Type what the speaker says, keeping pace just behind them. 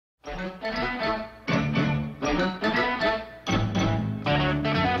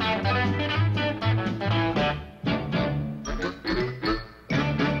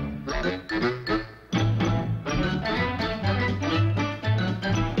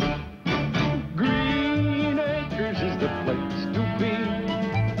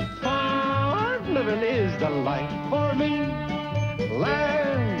The life for me,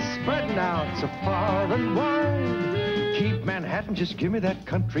 land spreading out so far and wide. Keep Manhattan, just give me that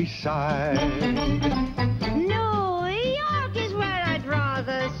countryside. New York is where I'd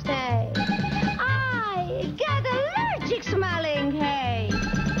rather stay. I get allergic smelling hay.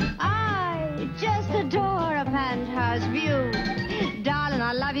 I just adore a penthouse view. Darling,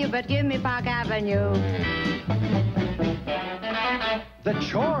 I love you, but give me Park Avenue. The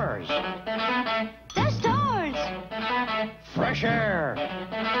chores. The stores. Fresh air.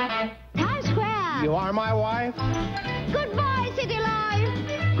 Times Square. You are my wife. Goodbye, city life.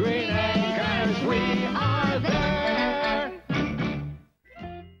 Green Acres, we are there.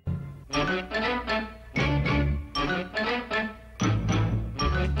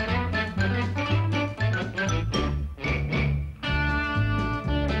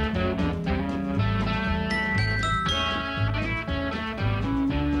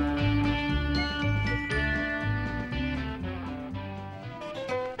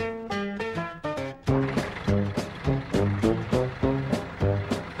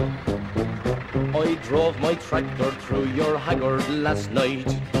 I drove my tractor through your haggard last night.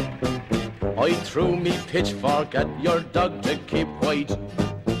 I threw me pitchfork at your dog to keep white.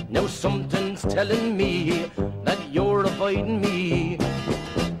 Now something's telling me that you're avoiding me.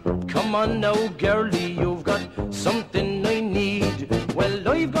 Come on now, girlie, you've got something I need. Well,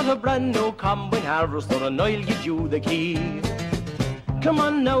 I've got a brand new combine harvester and I'll give you the key. Come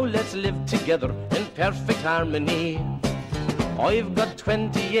on now, let's live together in perfect harmony. I've got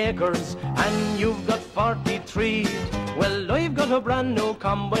 20 acres and you've got 43. Well, I've got a brand new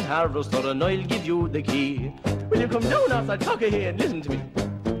combine harvester and I'll give you the key. Will you come down off that Pakie and listen to me?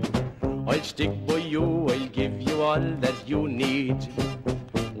 I'll stick by you, I'll give you all that you need.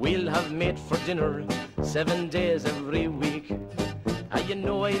 We'll have meat for dinner 7 days every week. And you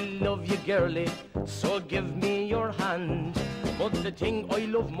know I love you, girlie, so give me your hand. But the thing I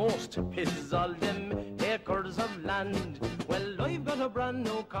love most is all them acres of land. Well, I've got a brand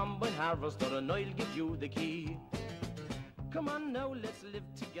new combine harvester and I'll give you the key. Come on now, let's live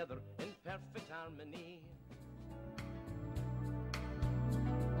together in perfect harmony.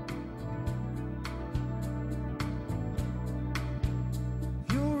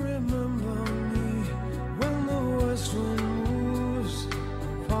 You remember me when the west wind moves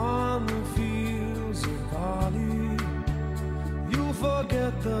upon the fields of barley. You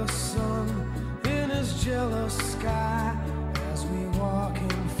forget the sun in his jealous sky as we walk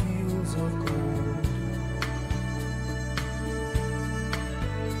in fields of gold.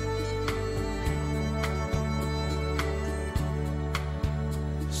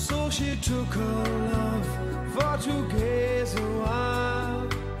 So she took her love for to gaze a while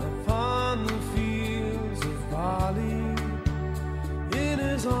upon the fields of barley. In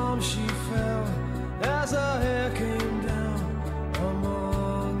his arms she fell as her hair came down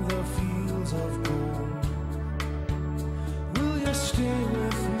among the fields of gold. Will you stay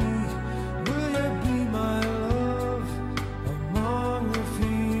with me? Will you be my love among the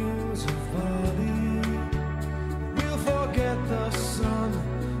fields of barley? We'll forget the sun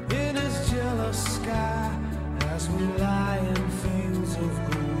in his jealous sky as we lie in fields of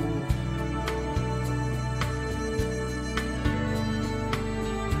gold.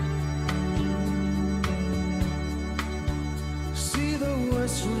 See the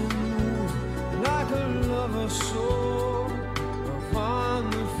west wind move like a lover's soul upon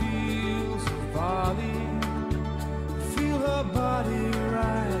the fields of barley. Feel her body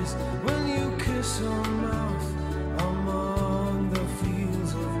rise when you kiss her mouth among the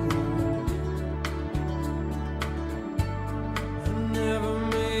fields of gold. I never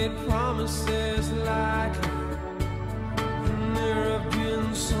made promises like